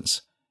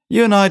instance,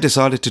 you and I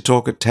decided to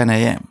talk at 10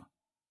 a.m.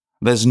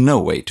 There's no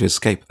way to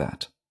escape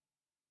that.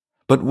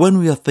 But when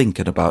we are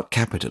thinking about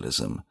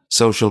capitalism,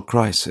 social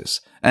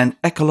crisis, and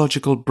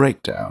ecological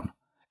breakdown,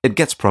 it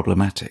gets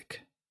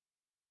problematic."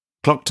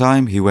 Clock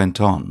time, he went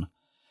on,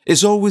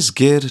 is always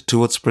geared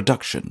towards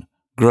production,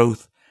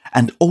 growth,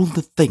 and all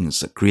the things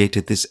that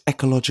created this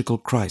ecological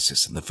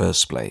crisis in the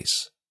first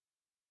place.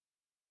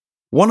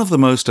 One of the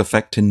most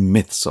affecting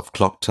myths of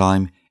clock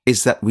time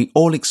is that we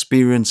all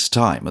experience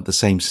time at the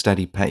same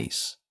steady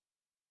pace.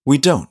 We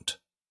don't.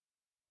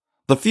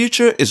 The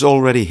future is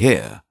already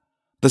here.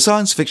 The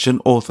science fiction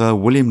author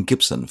William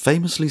Gibson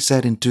famously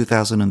said in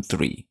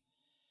 2003,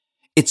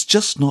 "It's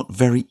just not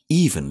very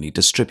evenly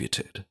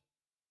distributed."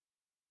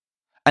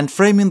 And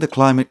framing the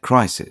climate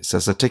crisis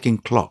as a ticking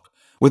clock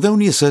with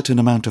only a certain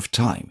amount of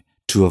time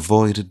to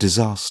avoid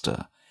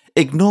disaster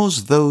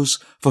ignores those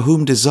for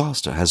whom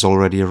disaster has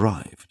already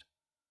arrived.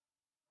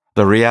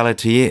 The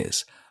reality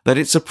is that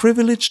it's a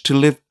privilege to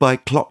live by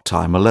clock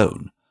time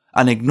alone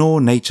and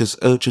ignore nature's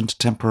urgent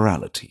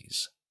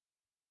temporalities.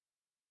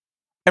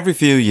 Every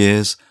few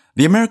years,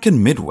 the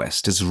American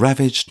Midwest is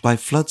ravaged by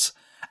floods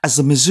as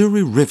the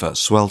Missouri River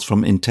swells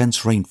from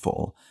intense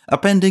rainfall,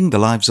 upending the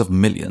lives of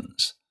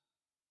millions.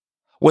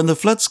 When the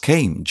floods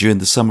came during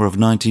the summer of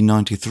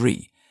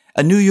 1993,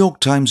 a New York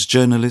Times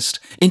journalist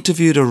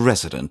interviewed a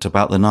resident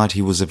about the night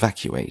he was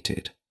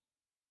evacuated.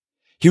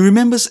 He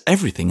remembers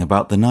everything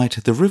about the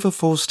night the river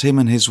forced him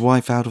and his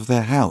wife out of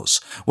their house,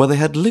 where they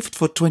had lived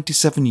for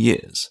 27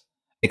 years,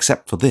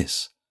 except for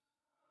this.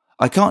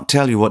 "I can't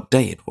tell you what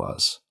day it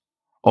was.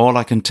 All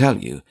I can tell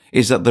you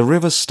is that the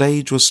river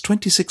stage was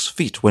 26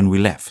 feet when we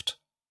left."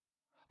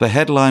 The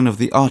headline of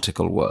the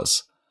article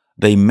was,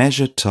 "They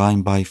measured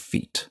time by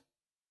feet."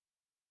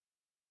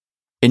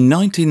 In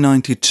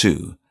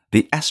 1992,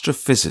 the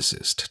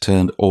astrophysicist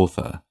turned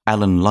author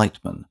Alan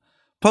Lightman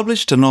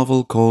published a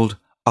novel called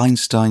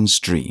Einstein's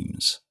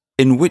Dreams,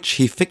 in which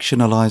he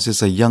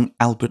fictionalizes a young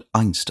Albert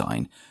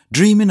Einstein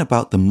dreaming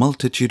about the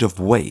multitude of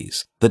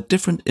ways that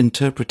different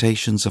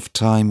interpretations of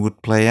time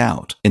would play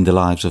out in the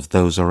lives of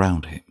those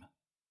around him.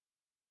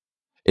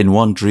 In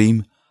one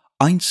dream,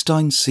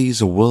 Einstein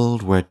sees a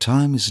world where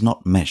time is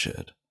not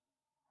measured.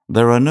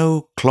 There are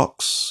no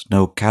clocks,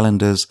 no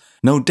calendars,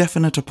 no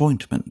definite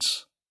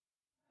appointments.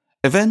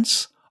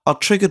 Events are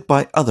triggered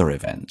by other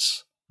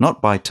events,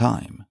 not by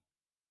time.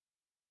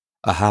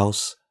 A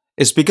house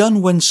is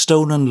begun when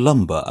stone and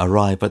lumber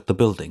arrive at the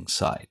building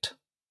site.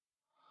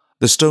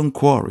 The stone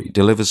quarry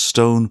delivers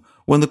stone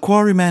when the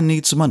quarryman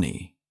needs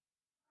money.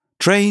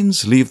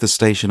 Trains leave the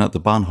station at the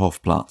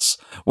Bahnhofplatz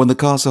when the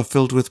cars are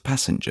filled with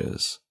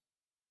passengers.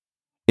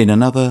 In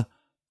another,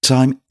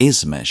 time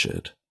is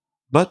measured,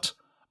 but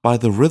by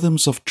the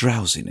rhythms of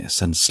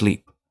drowsiness and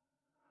sleep,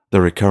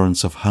 the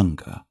recurrence of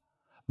hunger,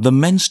 the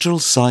menstrual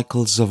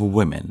cycles of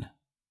women,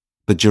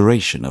 the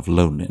duration of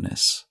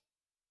loneliness.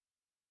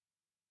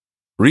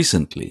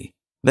 Recently,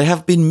 there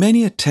have been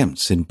many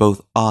attempts in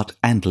both art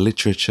and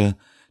literature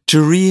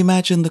to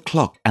reimagine the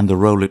clock and the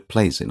role it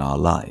plays in our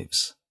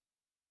lives.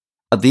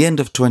 At the end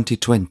of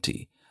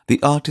 2020,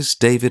 the artist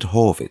David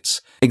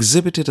Horvitz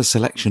exhibited a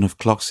selection of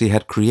clocks he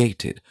had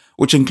created,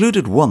 which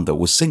included one that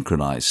was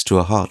synchronized to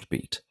a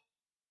heartbeat.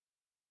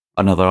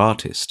 Another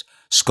artist,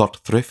 Scott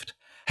Thrift,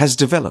 has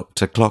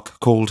developed a clock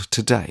called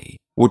Today,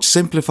 which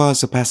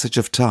simplifies the passage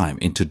of time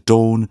into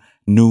dawn,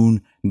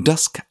 noon,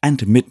 dusk,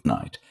 and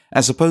midnight,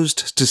 as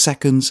opposed to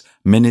seconds,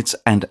 minutes,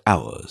 and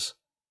hours.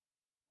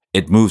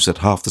 It moves at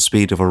half the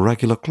speed of a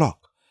regular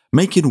clock,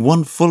 making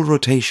one full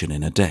rotation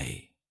in a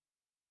day.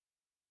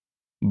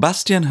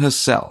 Bastian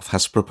herself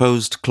has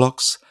proposed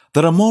clocks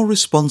that are more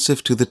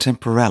responsive to the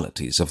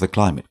temporalities of the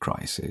climate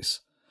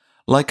crisis,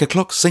 like a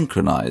clock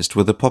synchronized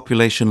with the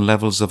population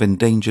levels of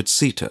endangered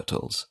sea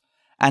turtles,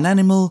 an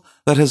animal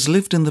that has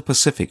lived in the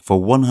Pacific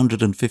for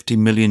 150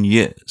 million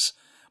years,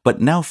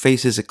 but now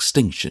faces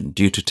extinction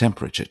due to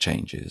temperature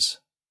changes.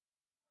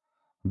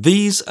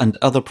 These and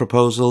other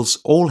proposals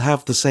all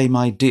have the same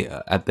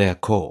idea at their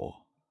core.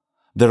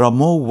 There are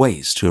more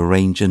ways to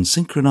arrange and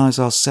synchronize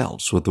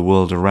ourselves with the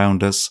world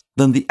around us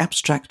than the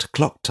abstract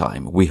clock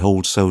time we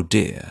hold so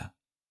dear.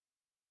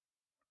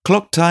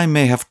 Clock time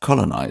may have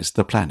colonized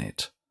the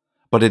planet,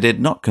 but it did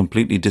not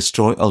completely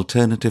destroy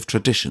alternative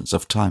traditions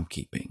of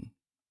timekeeping.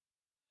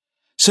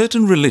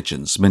 Certain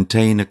religions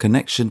maintain a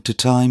connection to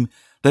time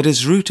that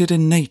is rooted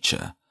in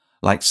nature,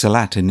 like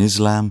Salat in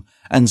Islam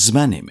and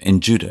Zmanim in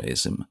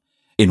Judaism,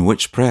 in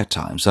which prayer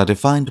times are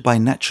defined by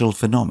natural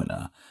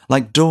phenomena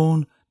like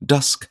dawn,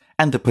 dusk,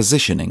 and the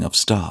positioning of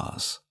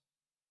stars.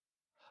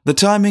 The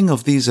timing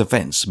of these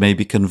events may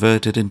be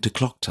converted into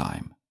clock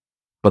time,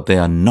 but they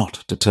are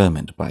not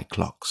determined by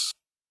clocks.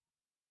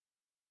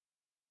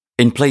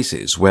 In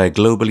places where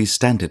globally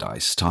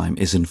standardized time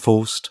is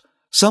enforced,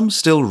 some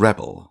still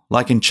rebel,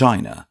 like in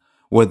China,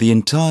 where the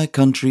entire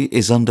country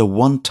is under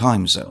one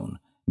time zone,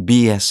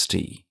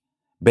 BST,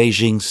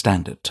 Beijing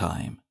Standard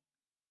Time.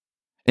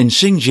 In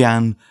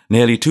Xinjiang,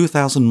 nearly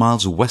 2,000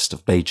 miles west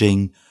of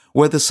Beijing,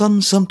 where the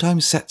sun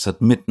sometimes sets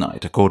at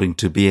midnight according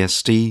to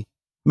BST,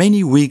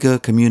 many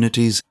Uyghur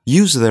communities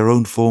use their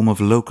own form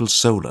of local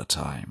solar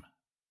time.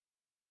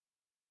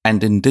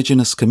 And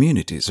indigenous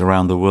communities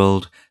around the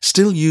world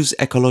still use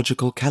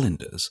ecological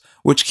calendars,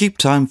 which keep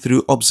time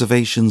through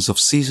observations of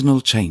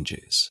seasonal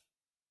changes.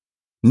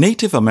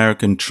 Native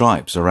American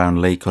tribes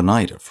around Lake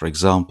Oneida, for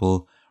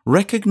example,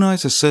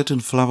 recognize a certain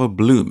flower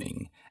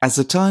blooming as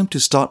the time to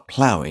start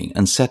plowing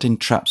and setting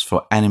traps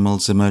for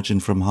animals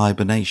emerging from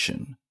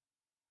hibernation.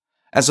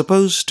 As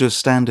opposed to a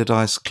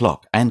standardized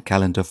clock and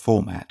calendar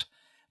format,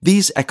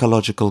 these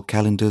ecological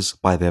calendars,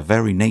 by their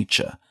very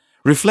nature,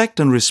 reflect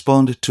and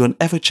respond to an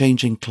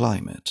ever-changing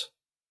climate.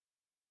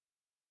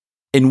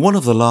 In one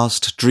of the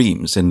last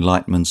dreams in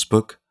Lightman's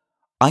book,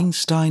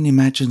 Einstein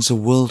imagines a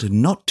world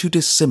not too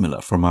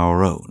dissimilar from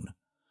our own,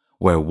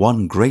 where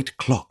one great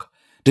clock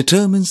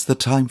determines the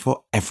time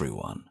for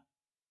everyone.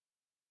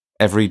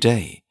 Every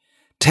day,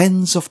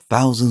 tens of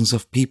thousands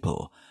of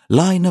people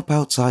line up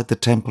outside the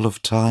Temple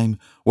of Time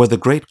where the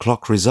great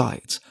clock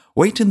resides,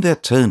 waiting their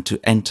turn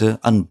to enter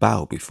and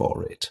bow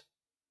before it.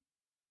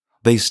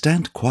 They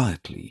stand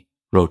quietly,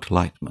 wrote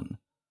Lightman,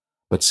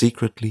 but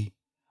secretly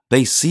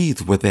they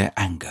seethe with their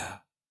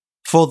anger,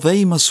 for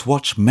they must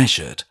watch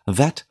measured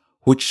that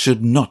which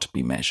should not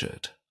be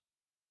measured.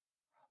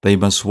 They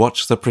must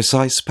watch the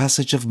precise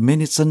passage of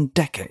minutes and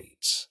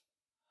decades.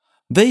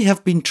 They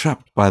have been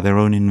trapped by their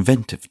own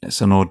inventiveness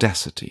and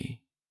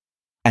audacity,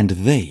 and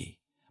they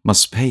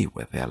must pay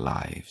with their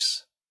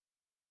lives.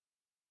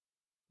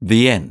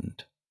 The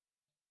end.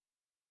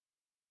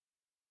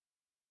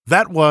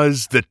 That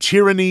was The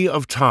Tyranny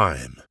of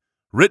Time,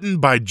 written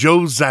by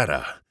Joe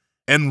Zadeh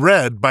and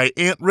read by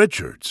Ant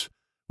Richards,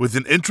 with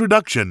an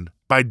introduction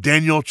by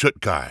Daniel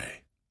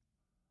Chutkai.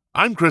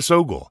 I'm Chris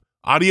Ogle,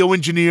 audio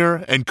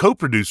engineer and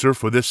co-producer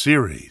for this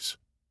series.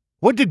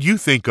 What did you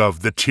think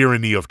of The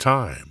Tyranny of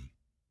Time?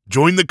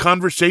 Join the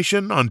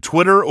conversation on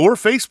Twitter or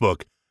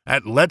Facebook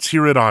at Let's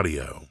Hear It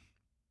Audio.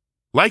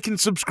 Like and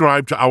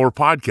subscribe to our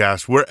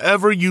podcast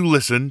wherever you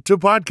listen to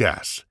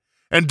podcasts.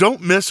 And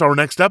don't miss our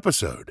next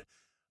episode.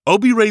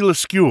 Obi Ray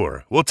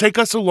Lescure will take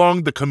us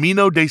along the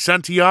Camino de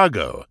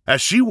Santiago as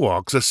she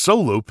walks a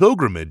solo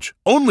pilgrimage,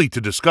 only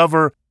to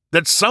discover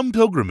that some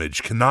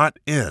pilgrimage cannot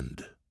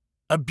end.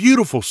 A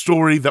beautiful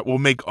story that will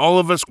make all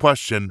of us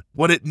question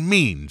what it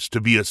means to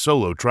be a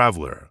solo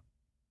traveler.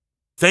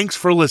 Thanks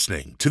for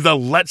listening to the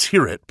Let's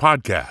Hear It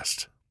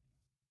podcast.